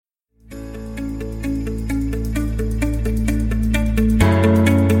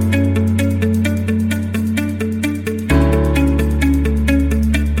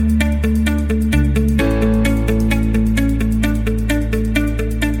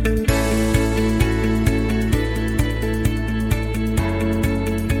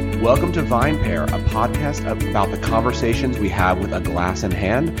Welcome to VinePair, a podcast about the conversations we have with a glass in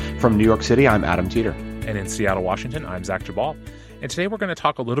hand. From New York City, I'm Adam Teeter. And in Seattle, Washington, I'm Zach Jabal. And today we're going to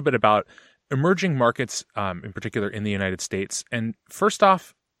talk a little bit about emerging markets, in particular in the United States. And first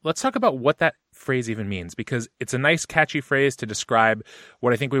off, let's talk about what that phrase even means, because it's a nice, catchy phrase to describe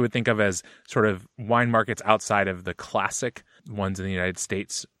what I think we would think of as sort of wine markets outside of the classic ones in the United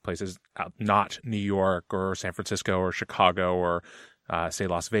States, places not New York or San Francisco or Chicago or say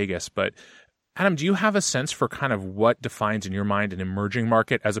Las Vegas. But Adam, do you have a sense for kind of what defines in your mind an emerging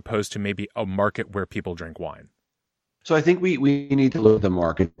market as opposed to maybe a market where people drink wine? So I think we need to look at the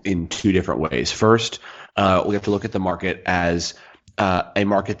market in two different ways. First, we have to look at the market as a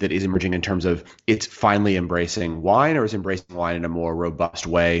market that is emerging in terms of it's finally embracing wine, or is embracing wine in a more robust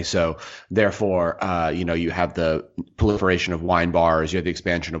way. So therefore, you have the proliferation of wine bars, you have the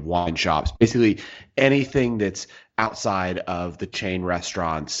expansion of wine shops, basically anything that's outside of the chain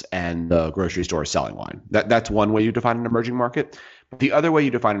restaurants and the grocery stores selling wine. That's one way you define an emerging market. But the other way you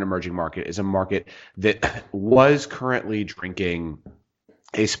define an emerging market is a market that was currently drinking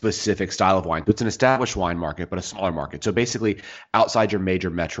a specific style of wine. So it's an established wine market, but a smaller market. So basically outside your major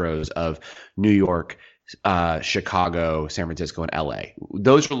metros of New York, Chicago, San Francisco, and LA.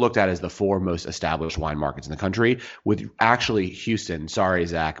 Those are looked at as the four most established wine markets in the country, with actually Houston, sorry,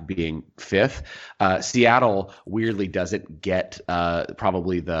 Zach, being fifth. Seattle weirdly doesn't get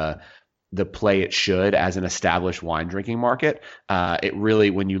probably the play it should as an established wine drinking market. It really,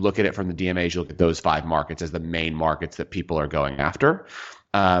 when you look at it from the DMAs, you look at those five markets as the main markets that people are going after.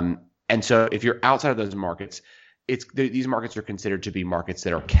 And so if you're outside of those markets, these markets are considered to be markets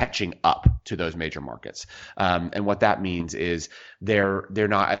that are catching up to those major markets. And what that means is they're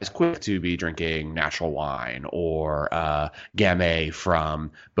not as quick to be drinking natural wine or Gamay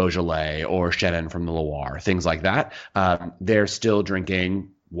from Beaujolais or Chenin from the Loire, things like that. They're still drinking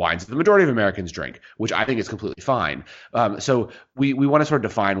wines that the majority of Americans drink, which I think is completely fine. So we want to sort of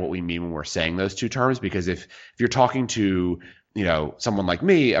define what we mean when we're saying those two terms, because if you're talking to someone like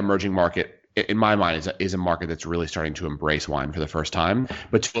me, emerging market, in my mind, is a market that's really starting to embrace wine for the first time.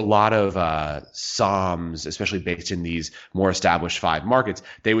 But to a lot of somms, especially based in these more established five markets,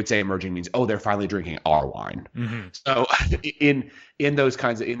 they would say emerging means, they're finally drinking our wine. Mm-hmm. So in this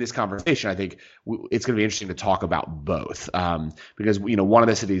conversation, I think it's going to be interesting to talk about both, because one of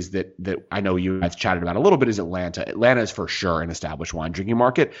the cities that I know you guys chatted about a little bit is Atlanta. Atlanta is for sure an established wine drinking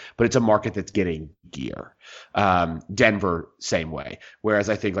market, but it's a market that's getting gear. Denver, same way. Whereas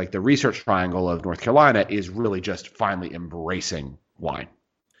I think like the Research Triangle of North Carolina is really just finally embracing wine.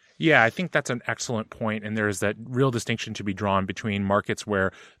 Yeah, I think that's an excellent point. And there's that real distinction to be drawn between markets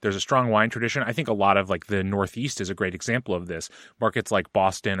where there's a strong wine tradition. I think a lot of like the Northeast is a great example of this. Markets like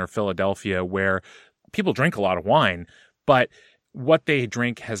Boston or Philadelphia, where people drink a lot of wine, but what they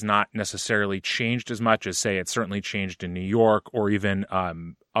drink has not necessarily changed as much as, say, it's certainly changed in New York, or even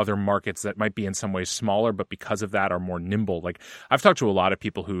other markets that might be in some ways smaller, but because of that are more nimble. Like I've talked to a lot of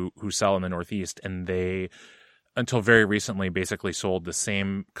people who sell in the Northeast, and they, until very recently, basically sold the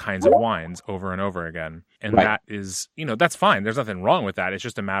same kinds of wines over and over again. And right. That is, that's fine. There's nothing wrong with that. It's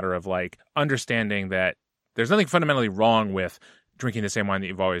just a matter of like understanding that there's nothing fundamentally wrong with drinking the same wine that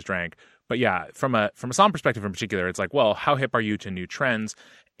you've always drank. But yeah, from a somm perspective in particular, it's like, well, how hip are you to new trends?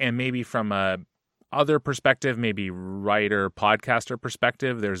 And maybe from a other perspective, maybe writer, podcaster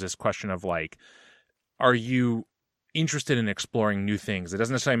perspective, there's this question of like, are you interested in exploring new things? It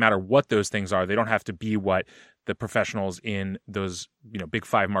doesn't necessarily matter what those things are. They don't have to be what the professionals in those, big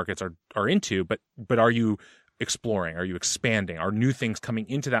five markets are into, but are you exploring? Are you expanding? Are new things coming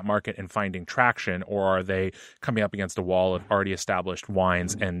into that market and finding traction, or are they coming up against a wall of already established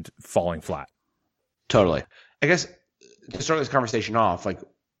wines and falling flat? Totally. I guess to start this conversation off, like,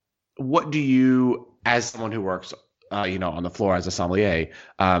 what do you, as someone who works on the floor as a sommelier,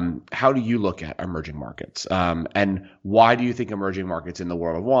 how do you look at emerging markets? And why do you think emerging markets in the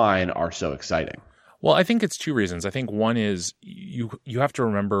world of wine are so exciting? Well, I think it's two reasons. I think one is you have to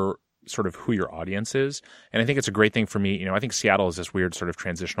remember sort of who your audience is. And I think it's a great thing for me. I think Seattle is this weird sort of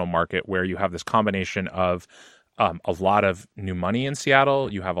transitional market where you have this combination of a lot of new money in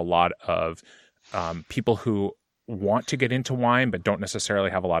Seattle. You have a lot of people who want to get into wine but don't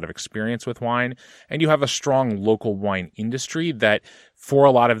necessarily have a lot of experience with wine. And you have a strong local wine industry that for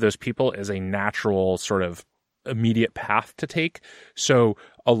a lot of those people is a natural sort of immediate path to take. So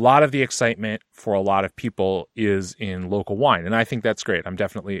a lot of the excitement for a lot of people is in local wine. And I think that's great. I'm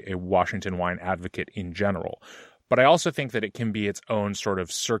definitely a Washington wine advocate in general. But I also think that it can be its own sort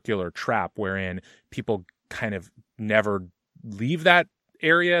of circular trap wherein people kind of never leave that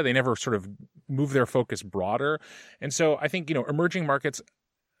area. They never sort of move their focus broader. And so I think, emerging markets,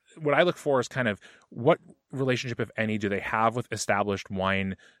 what I look for is kind of what relationship, if any, do they have with established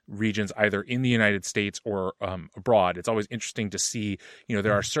wine regions, either in the United States or abroad. It's always interesting to see,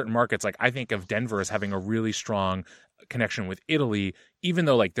 there are certain markets, like I think of Denver as having a really strong connection with Italy, even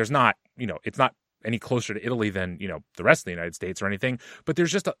though like there's not, it's not any closer to Italy than the rest of the United States or anything. But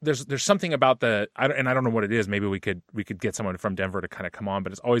there's just there's something about I don't know what it is. Maybe we could get someone from Denver to kind of come on.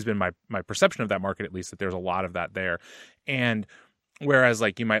 But it's always been my perception of that market, at least, that there's a lot of that there. And whereas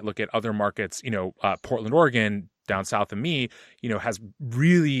like you might look at other markets, Portland, Oregon, down south of me, has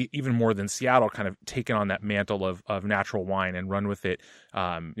really, even more than Seattle, kind of taken on that mantle of natural wine and run with it.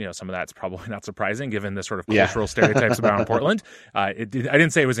 Some of that's probably not surprising given the sort of cultural stereotypes about Portland. I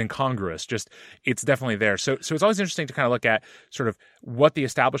didn't say it was incongruous, just it's definitely there. So it's always interesting to kind of look at sort of what the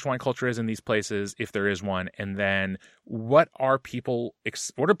established wine culture is in these places, if there is one, and then what are people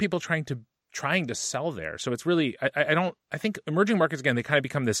trying to sell there. So it's really, I think emerging markets, again, they kind of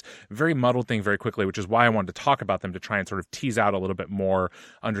become this very muddled thing very quickly, which is why I wanted to talk about them, to try and sort of tease out a little bit more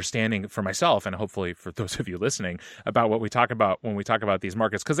understanding for myself and hopefully for those of you listening about what we talk about when we talk about these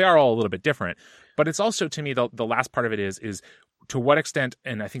markets, because they are all a little bit different. But it's also, to me, the last part of it is to what extent,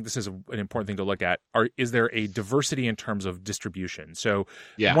 and I think this is an important thing to look at, is there a diversity in terms of distribution? So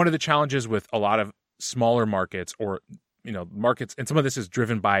one of the challenges with a lot of smaller markets or markets, and some of this is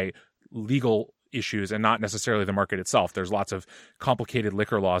driven by legal issues and not necessarily the market itself. There's lots of complicated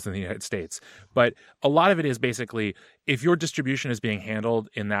liquor laws in the United States. But a lot of it is basically, if your distribution is being handled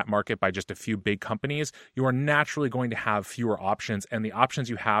in that market by just a few big companies, you are naturally going to have fewer options. And the options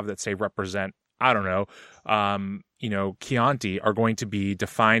you have that, say, represent, I don't know, Chianti, are going to be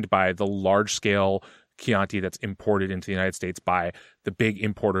defined by the large scale Chianti that's imported into the United States by the big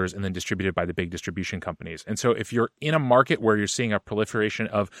importers and then distributed by the big distribution companies. And so if you're in a market where you're seeing a proliferation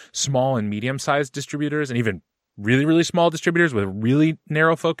of small and medium-sized distributors and even really, really small distributors with a really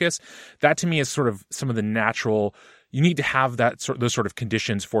narrow focus, that to me is sort of some of the natural. You need to have those sort of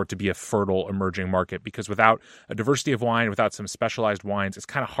conditions for it to be a fertile emerging market, because without a diversity of wine, without some specialized wines, it's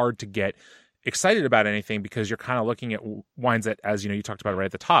kind of hard to get excited about anything, because you're kind of looking at wines that, as you talked about right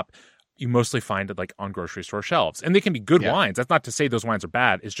at the top, you mostly find it like on grocery store shelves. And they can be good wines. That's not to say those wines are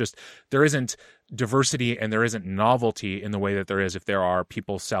bad. It's just there isn't diversity and there isn't novelty in the way that there is if there are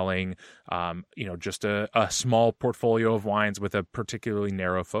people selling, just a small portfolio of wines with a particularly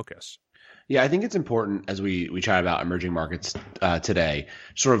narrow focus. Yeah, I think it's important as we chat about emerging markets today,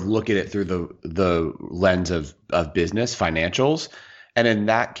 sort of look at it through the lens of business, financials. And in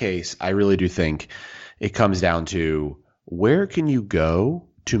that case, I really do think it comes down to, where can you go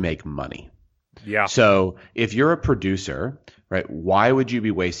to make money? Yeah. So if you're a producer, right, why would you be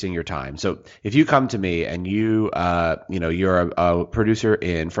wasting your time? So if you come to me and you're a producer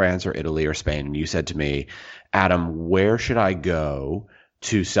in France or Italy or Spain, and you said to me, Adam, where should I go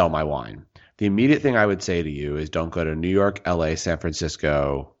to sell my wine? The immediate thing I would say to you is, don't go to New York, LA, San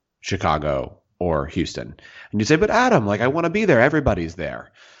Francisco, Chicago, or Houston. And you say, but Adam, I want to be there. Everybody's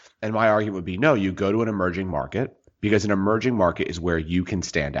there. And my argument would be, no, you go to an emerging market, because an emerging market is where you can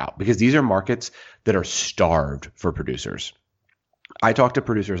stand out, because these are markets that are starved for producers. I talk to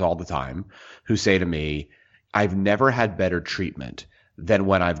producers all the time who say to me, I've never had better treatment than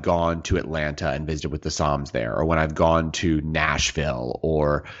when I've gone to Atlanta and visited with the Soms there, or when I've gone to Nashville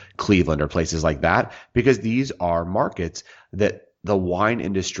or Cleveland or places like that, because these are markets that the wine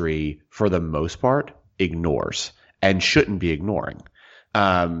industry, for the most part, ignores and shouldn't be ignoring.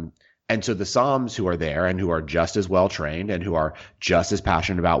 And so the Soms who are there and who are just as well trained and who are just as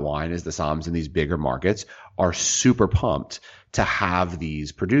passionate about wine as the Soms in these bigger markets are super pumped to have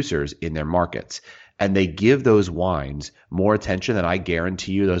these producers in their markets. And they give those wines more attention than I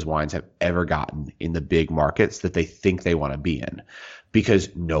guarantee you those wines have ever gotten in the big markets that they think they want to be in, because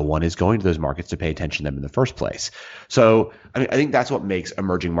no one is going to those markets to pay attention to them in the first place. So, I think that's what makes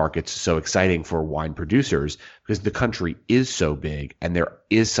emerging markets so exciting for wine producers, because the country is so big and there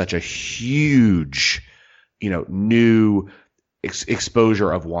is such a huge, new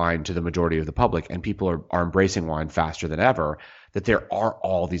exposure of wine to the majority of the public, and people are embracing wine faster than ever, that there are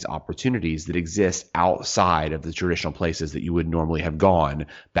all these opportunities that exist outside of the traditional places that you would normally have gone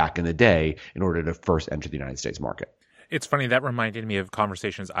back in the day in order to first enter the United States market. It's funny, that reminded me of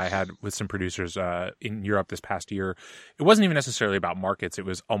conversations I had with some producers in Europe this past year. It wasn't even necessarily about markets. It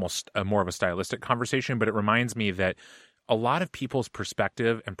was almost more of a stylistic conversation, but it reminds me that a lot of people's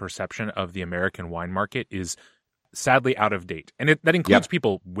perspective and perception of the American wine market is sadly out of date. And that includes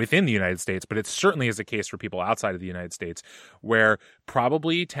people within the United States, but it certainly is the case for people outside of the United States, where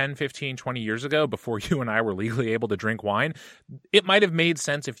probably 10, 15, 20 years ago, before you and I were legally able to drink wine, it might have made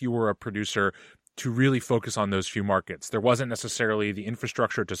sense if you were a producer to really focus on those few markets. There wasn't necessarily the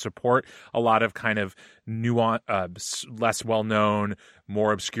infrastructure to support a lot of kind of less well-known,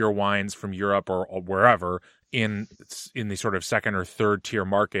 more obscure wines from Europe or wherever in the sort of second or third tier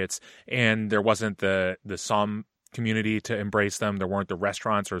markets. And there wasn't the somm community to embrace them. There weren't the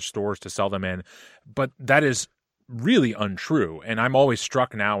restaurants or stores to sell them in. But that is really untrue. And I'm always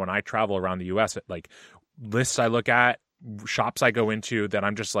struck now when I travel around the US at like lists I look at, shops I go into, that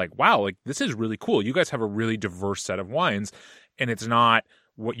I'm just like, wow, like this is really cool. You guys have a really diverse set of wines, and it's not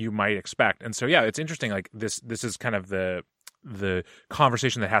what you might expect. And so, yeah, it's interesting. Like this is kind of the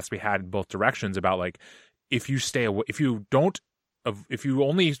conversation that has to be had in both directions about like, if you stay away, if you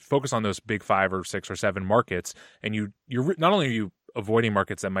only focus on those big 5 or 6 or 7 markets, and you're not only are you avoiding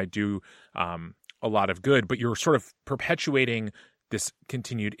markets that might do a lot of good, but you're sort of perpetuating this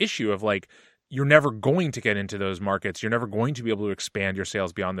continued issue of like, you're never going to get into those markets. You're never going to be able to expand your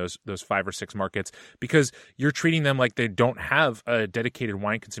sales beyond those 5 or 6 markets, because you're treating them like they don't have a dedicated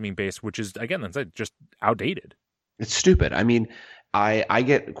wine consuming base, which is, again, that's just outdated. It's stupid. I mean, I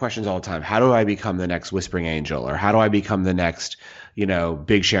get questions all the time. How do I become the next Whispering Angel? Or how do I become the next,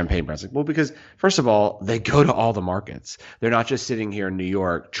 big champagne brand? Like, well, because first of all, they go to all the markets. They're not just sitting here in New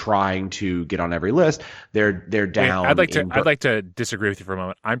York trying to get on every list. They're down. I'd like to disagree with you for a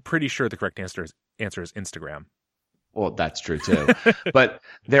moment. I'm pretty sure the correct answer is Instagram. Well, that's true too. but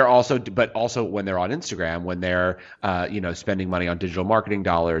also when they're on Instagram, when they're spending money on digital marketing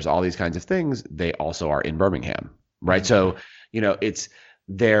dollars, all these kinds of things, they also are in Birmingham, right? Mm-hmm. So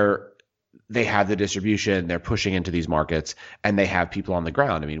they have the distribution, they're pushing into these markets, and they have people on the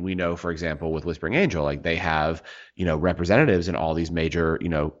ground. I mean, we know, for example, with Whispering Angel, like they have, representatives in all these major,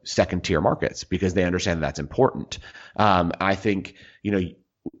 second tier markets, because they understand that's important. I think,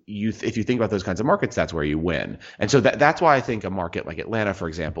 if you think about those kinds of markets, that's where you win. And so that's why I think a market like Atlanta, for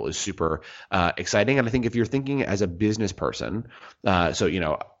example, is super exciting. And I think if you're thinking as a business person,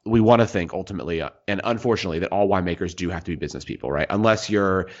 we want to think ultimately, and unfortunately, that all winemakers do have to be business people, right? Unless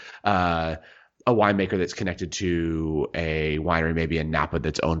you're a winemaker that's connected to a winery, maybe in Napa,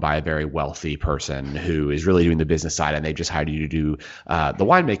 that's owned by a very wealthy person who is really doing the business side, and they just hired you to do the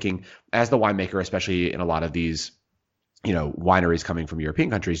winemaking. As the winemaker, especially in a lot of these wineries coming from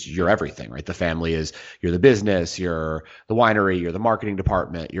European countries, you're everything, right? The family you're the business, you're the winery, you're the marketing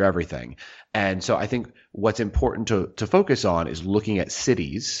department, you're everything. And so I think what's important to focus on is looking at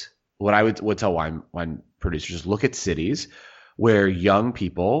cities. What I would tell wine producers, look at cities where young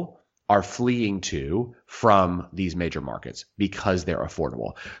people are fleeing to from these major markets because they're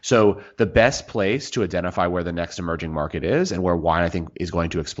affordable. So the best place to identify where the next emerging market is, and where wine I think is going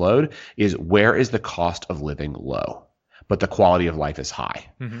to explode, is where is the cost of living low, but the quality of life is high.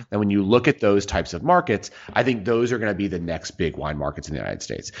 Mm-hmm. And when you look at those types of markets, I think those are going to be the next big wine markets in the United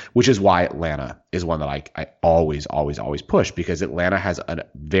States, which is why Atlanta is one that I always push, because Atlanta has a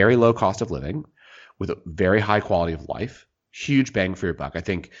very low cost of living with a very high quality of life, huge bang for your buck. I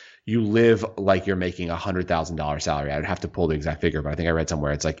think you live like you're making $100,000 salary. I would have to pull the exact figure, but I think I read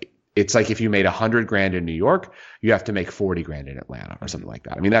somewhere it's like if you made $100,000 in New York, you have to make $40,000 in Atlanta or something like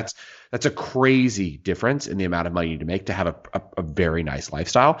that. I mean, that's a crazy difference in the amount of money you need to make to have a very nice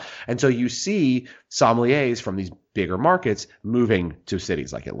lifestyle. And so you see sommeliers from these bigger markets moving to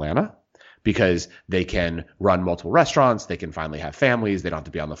cities like Atlanta, because they can run multiple restaurants, they can finally have families, they don't have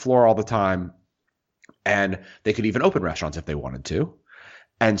to be on the floor all the time, and they could even open restaurants if they wanted to.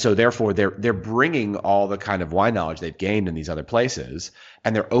 And so therefore they're bringing all the kind of wine knowledge they've gained in these other places,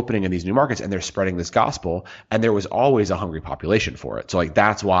 and they're opening in these new markets, and they're spreading this gospel. And there was always a hungry population for it. So like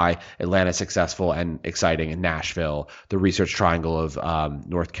that's why Atlanta's successful and exciting, in Nashville, the Research Triangle of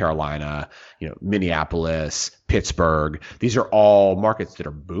North Carolina, Minneapolis, Pittsburgh. These are all markets that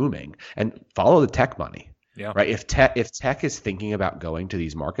are booming. And follow the tech money. Yeah. Right. If tech is thinking about going to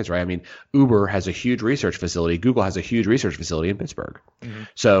these markets, right? I mean, Uber has a huge research facility. Google has a huge research facility in Pittsburgh. Mm-hmm.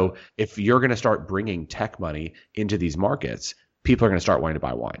 So if you're going to start bringing tech money into these markets, people are going to start wanting to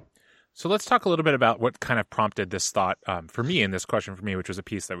buy wine. So let's talk a little bit about what kind of prompted this thought for me, in this question for me, which was a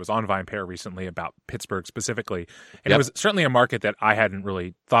piece that was on VinePair recently about Pittsburgh specifically. And It was certainly a market that I hadn't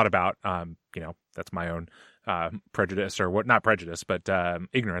really thought about. That's my own prejudice, or what, not prejudice, but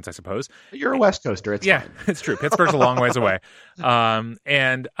ignorance, I suppose. You're a West Coaster. It's fine. It's true. Pittsburgh's a long ways away. What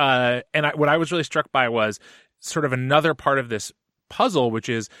I was really struck by was sort of another part of this puzzle, which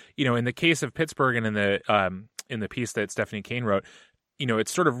is, in the case of Pittsburgh, and in the piece that Stephanie Kane wrote, it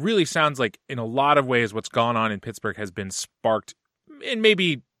sort of really sounds like in a lot of ways what's gone on in Pittsburgh has been sparked, and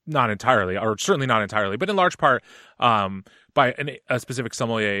maybe not entirely, or certainly not entirely, but in large part by a specific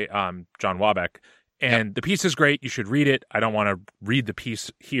sommelier, John Wabeck. And the piece is great. You should read it. I don't want to read the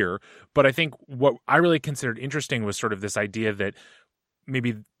piece here. But I think what I really considered interesting was sort of this idea that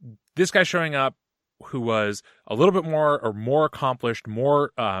maybe this guy showing up who was a little bit more accomplished,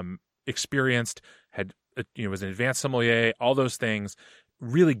 more experienced, had was an advanced sommelier, all those things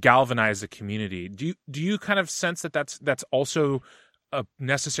really galvanized the community. Do you kind of sense that that's also a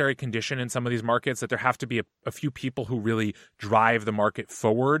necessary condition in some of these markets, that there have to be a few people who really drive the market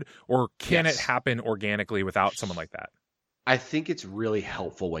forward, or can it happen organically without someone like that? I think it's really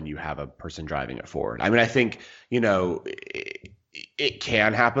helpful when you have a person driving it forward. I mean, I think, it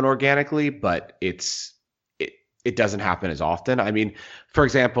can happen organically, but it doesn't happen as often. I mean, for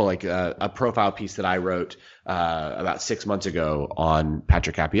example, like a profile piece that I wrote about 6 months ago on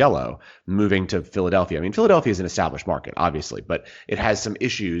Patrick Cappiello moving to Philadelphia. I mean, Philadelphia is an established market, obviously, but it has some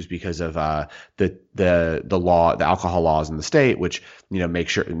issues because of the law, the alcohol laws in the state, which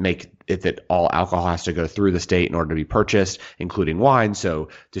make it that all alcohol has to go through the state in order to be purchased, including wine. So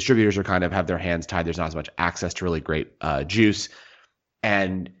distributors are kind of have their hands tied. There's not as much access to really great juice.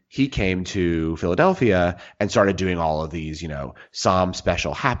 And he came to Philadelphia and started doing all of these, Somm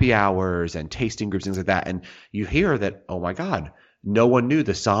special happy hours and tasting groups, things like that. And you hear that, oh my God, no one knew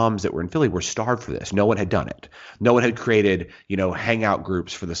the Somms that were in Philly were starved for this. No one had done it. No one had created, hangout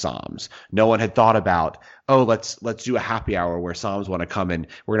groups for the Somms. No one had thought about, oh, let's do a happy hour where Somms want to come and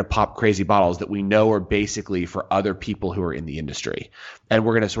we're going to pop crazy bottles that we know are basically for other people who are in the industry. And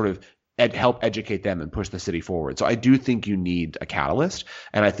we're going to sort of help educate them and push the city forward. So I do think you need a catalyst.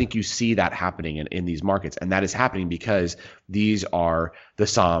 And I think you see that happening in these markets. And that is happening because these are the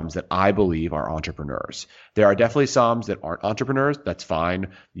Somms that I believe are entrepreneurs. There are definitely Somms that aren't entrepreneurs. That's fine.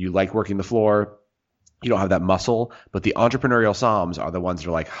 You like working the floor. You don't have that muscle. But the entrepreneurial Somms are the ones that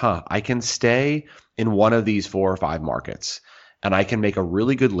are like, I can stay in one of these 4 or 5 markets and I can make a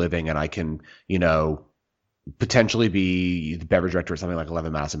really good living, and I can, potentially be the beverage director at something like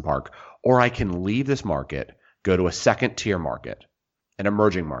 11 Madison Park, or I can leave this market, go to a second tier market, an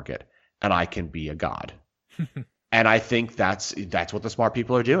emerging market, and I can be a god. And I think that's what the smart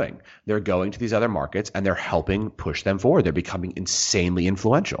people are doing. They're going to these other markets and they're helping push them forward. They're becoming insanely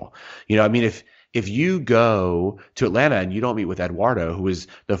influential. If you go to Atlanta and you don't meet with Eduardo, who is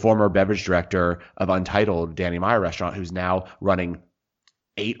the former beverage director of Untitled Danny Meyer restaurant, who's now running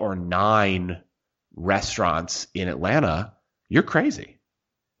 8 or 9 restaurants in Atlanta, you're crazy.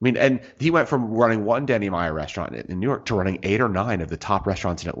 I mean, and he went from running 1 Danny Meyer restaurant in New York to running 8 or 9 of the top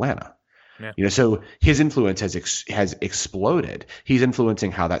restaurants in Atlanta. Yeah. So his influence has exploded. He's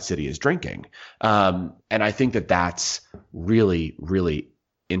influencing how that city is drinking. And I think that's really, really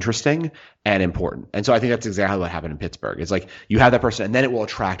interesting and important. And so I think that's exactly what happened in Pittsburgh. It's like you have that person and then it will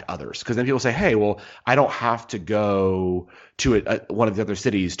attract others, because then people say, hey, well, I don't have to go to one of the other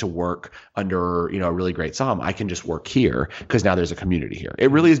cities to work under, a really great Somm. I can just work here because now there's a community here.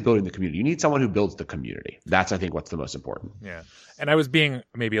 It really is building the community. You need someone who builds the community. That's, I think, what's the most important. Yeah. And I was being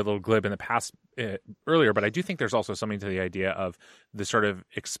maybe a little glib in the past earlier, but I do think there's also something to the idea of the sort of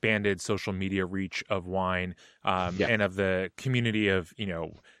expanded social media reach of wine and of the community of,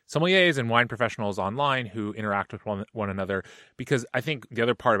 sommeliers and wine professionals online who interact with one another. Because I think the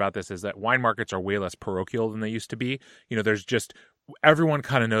other part about this is that wine markets are way less parochial than they used to be. There's just everyone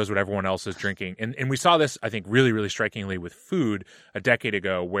kind of knows what everyone else is drinking. And we saw this, I think, really, really strikingly with food a decade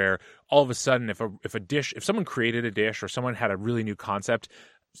ago, where all of a sudden if someone created a dish or someone had a really new concept,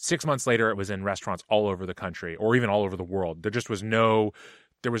 6 months later it was in restaurants all over the country or even all over the world.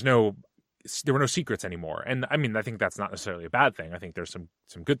 There were no secrets anymore. And I mean, I think that's not necessarily a bad thing. I think there's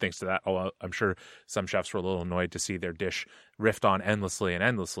some good things to that. Although I'm sure some chefs were a little annoyed to see their dish riffed on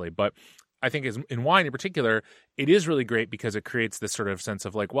endlessly. But I think in wine in particular, it is really great because it creates this sort of sense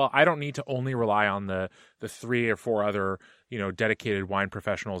of like, well, I don't need to only rely on the 3 or 4 other, dedicated wine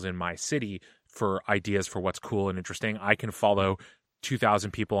professionals in my city for ideas for what's cool and interesting. I can follow 2,000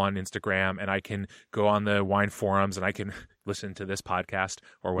 people on Instagram, and I can go on the wine forums, and I can listen to this podcast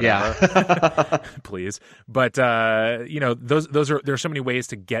or whatever, please. But there's so many ways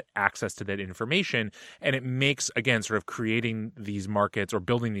to get access to that information, and it makes, again, sort of creating these markets or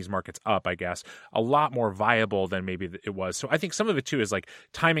building these markets up, I guess, a lot more viable than maybe it was. So I think some of it too is like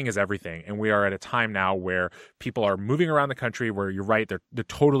timing is everything, and we are at a time now where people are moving around the country. Where you're right, they're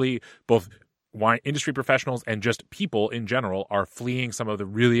totally both. Wine industry professionals and just people in general are fleeing some of the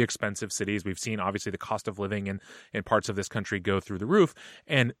really expensive cities. We've seen, obviously, the cost of living in parts of this country go through the roof.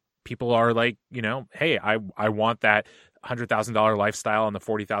 And people are like, hey, I want that $100,000 lifestyle and the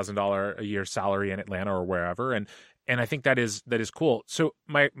 $40,000 a year salary in Atlanta or wherever. And And I think that is cool. So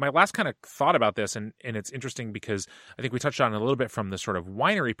my last kind of thought about this, and it's interesting because I think we touched on it a little bit from the sort of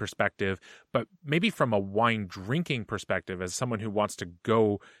winery perspective, but maybe from a wine drinking perspective, as someone who wants to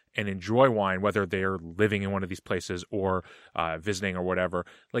go and enjoy wine, whether they're living in one of these places or visiting or whatever.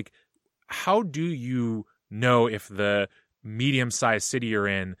 Like, how do you know if the medium-sized city you're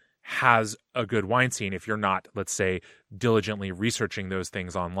in has a good wine scene if you're not, let's say, diligently researching those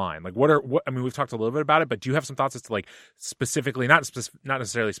things online? Like, I mean, we've talked a little bit about it, but do you have some thoughts as to, like, specifically, not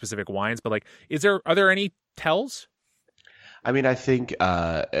necessarily specific wines, but like, are there any tells? I mean, I think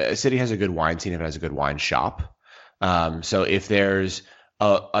a city has a good wine scene if it has a good wine shop. So if there's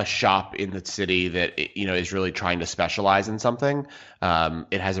a shop in the city that is really trying to specialize in something,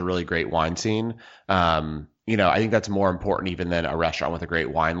 it has a really great wine scene. I think that's more important even than a restaurant with a great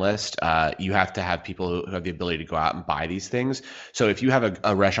wine list. You have to have people who have the ability to go out and buy these things. So if you have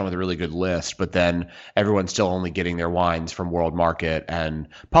a restaurant with a really good list, but then everyone's still only getting their wines from World Market and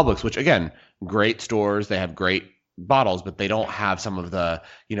Publix, which again, great stores, they have great bottles, but they don't have some of the,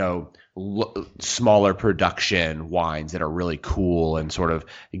 smaller production wines that are really cool and sort of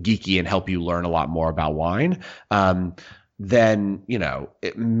geeky and help you learn a lot more about wine. Then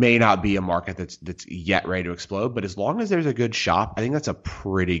it may not be a market that's yet ready to explode, but as long as there's a good shop, I think that's a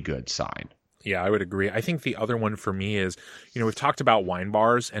pretty good sign. Yeah, I would agree. I think the other one for me is, we've talked about wine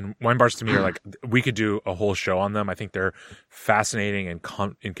bars, and wine bars to me are like, we could do a whole show on them. I think they're fascinating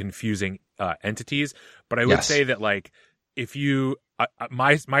and confusing entities. But I would say that, like, if you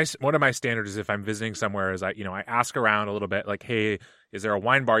one of my standards is, if I'm visiting somewhere, is I ask around a little bit, like, hey, is there a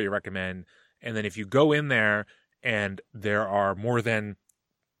wine bar you recommend? And then if you go in there and there are more than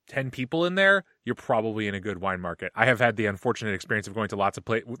 10 people in there, you're probably in a good wine market. I have had the unfortunate experience of going to lots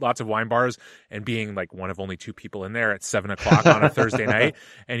of wine bars and being like one of only 2 people in there at 7:00 on a Thursday night.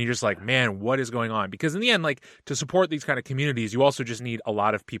 And you're just like, man, what is going on? Because in the end, like, to support these kind of communities, you also just need a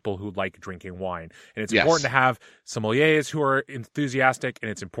lot of people who like drinking wine. And it's important to have sommeliers who are enthusiastic, and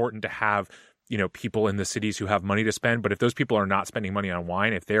it's important to have people in the cities who have money to spend. But if those people are not spending money on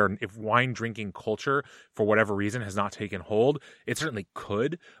wine, if wine drinking culture for whatever reason has not taken hold, it certainly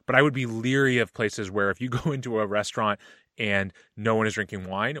could. But I would be leery of places where if you go into a restaurant and no one is drinking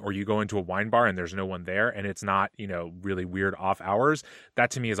wine, or you go into a wine bar and there's no one there and it's not, really weird off hours,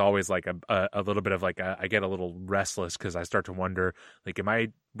 that to me is always like a little bit of like I get a little restless, because I start to wonder, like,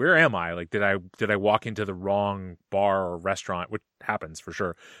 where am I? Like, did I walk into the wrong bar or restaurant, which happens for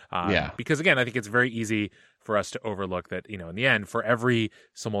sure. Because again, I think it's very easy for us to overlook that, in the end, for every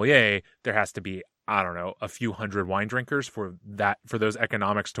sommelier, there has to be, I don't know, a few hundred wine drinkers for those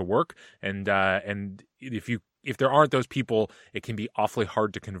economics to work. And if there aren't those people, it can be awfully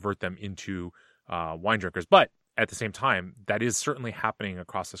hard to convert them into wine drinkers. But at the same time, that is certainly happening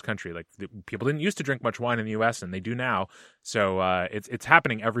across this country. Like, people didn't used to drink much wine in the U.S., and they do now. So it's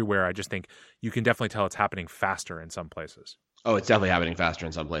happening everywhere. I just think you can definitely tell it's happening faster in some places. Oh, it's definitely happening faster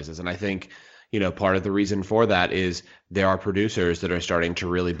in some places. And I think, part of the reason for that is there are producers that are starting to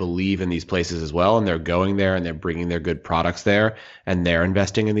really believe in these places as well. And they're going there and they're bringing their good products there, and they're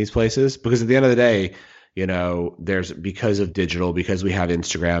investing in these places. Because at the end of the day, because of digital, because we have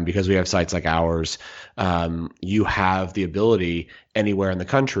Instagram, because we have sites like ours, you have the ability anywhere in the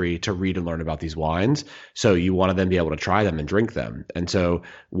country to read and learn about these wines. So you want to then be able to try them and drink them. And so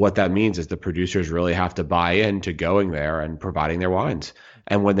what that means is the producers really have to buy into going there and providing their wines.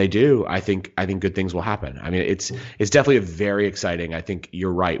 And when they do, I think good things will happen. I mean, it's definitely a very exciting. I think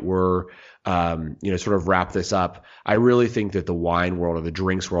you're right. We're sort of wrap this up. I really think that the wine world, or the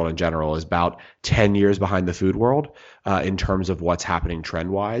drinks world in general, is about 10 years behind the food world in terms of what's happening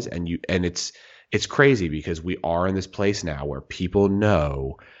trend wise. And it's crazy, because we are in this place now where people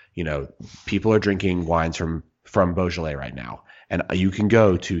know, people are drinking wines from Beaujolais right now, and you can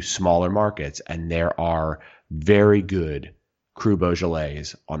go to smaller markets and there are very good Cru Beaujolais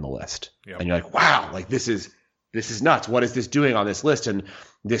on the list. Yep. And you're like, wow, like this is nuts. What is this doing on this list? And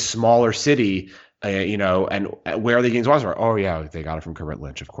this smaller city, and where are they getting wines from? Oh yeah, they got it from Corette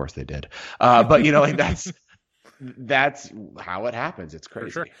Lynch. Of course they did. But like that's how it happens. It's crazy.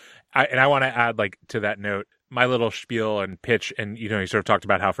 For sure. I want to add, like, to that note, my little spiel and pitch, and you sort of talked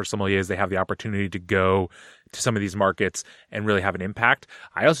about how for sommeliers they have the opportunity to go to some of these markets and really have an impact.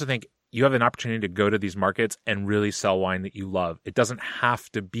 I also think you have an opportunity to go to these markets and really sell wine that you love. It doesn't have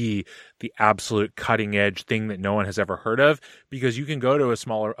to be the absolute cutting edge thing that no one has ever heard of, because you can go to a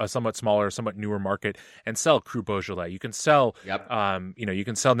somewhat smaller, somewhat newer market and sell Cru Beaujolais. You can sell, you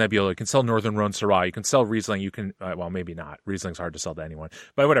can sell Nebbiolo, you can sell Northern Rhone Syrah, you can sell Riesling. You can, well, maybe not. Riesling's hard to sell to anyone,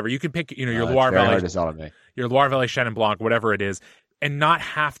 but whatever. You can pick, your Loire Valley, your Loire Valley Chenin Blanc, whatever it is, and not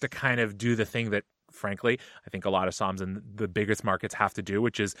have to kind of do the thing that frankly. I think a lot of somms in the biggest markets have to do,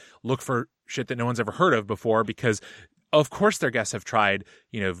 which is look for shit that no one's ever heard of before, because of course their guests have tried,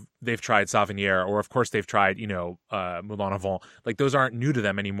 they've tried Sauvignon, or of course they've tried, Moulin Avant. Like, those aren't new to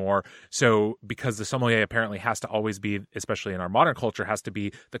them anymore. So because the sommelier apparently has to always be, especially in our modern culture, has to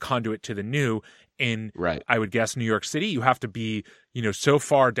be the conduit to the new. In, right. I would guess, New York City, you have to be, so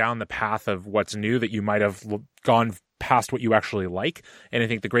far down the path of what's new that you might have gone past what you actually like. And I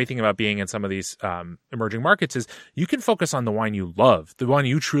think the great thing about being in some of these emerging markets is you can focus on the wine you love, the wine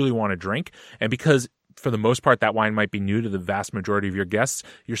you truly want to drink. And because for the most part, that wine might be new to the vast majority of your guests,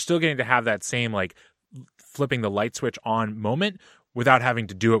 you're still getting to have that same, like, flipping the light switch on moment without having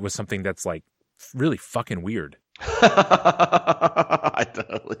to do it with something that's, like, really fucking weird. I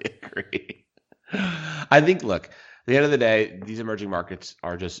totally agree. I think, look, at the end of the day, these emerging markets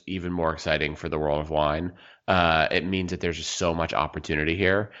are just even more exciting for the world of wine. It means that there's just so much opportunity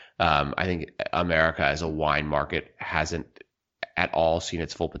here. I think America as a wine market hasn't at all seen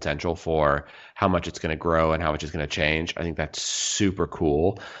its full potential for how much it's going to grow and how much it's going to change. I think that's super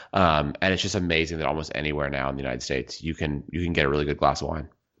cool. And it's just amazing that almost anywhere now in the United States, you can get a really good glass of wine.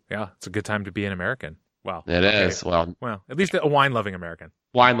 Yeah, it's a good time to be an American. Wow. It is. Well, at least a wine-loving American.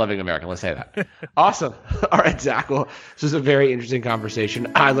 Wine-loving American, let's say that. Awesome. All right, Zach. Well, this was a very interesting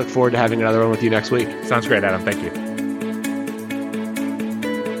conversation. I look forward to having another one with you next week. Sounds great, Adam. Thank you.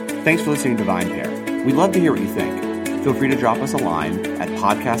 Thanks for listening to VinePair. We'd love to hear what you think. Feel free to drop us a line at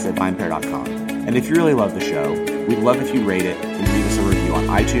podcast@vinepair.com. And if you really love the show, we'd love if you rate it and leave us a review on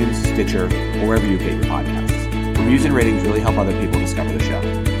iTunes, Stitcher, or wherever you get your podcasts. Reviews and ratings really help other people discover the show.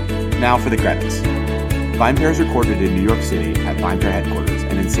 Now for the credits. VinePair is recorded in New York City at VinePair headquarters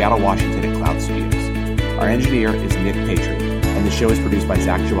and in Seattle, Washington at Cloud Studios. Our engineer is Nick Patry, and the show is produced by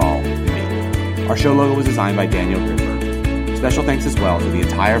Zach Javal and me. Our show logo was designed by Daniel Grimberg. Special thanks as well to the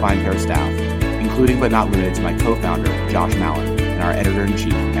entire VinePair staff, including but not limited to my co-founder, Josh Mallon, and our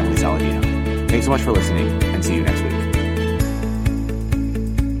editor-in-chief, Emily Saladino. Thanks so much for listening, and see you next week.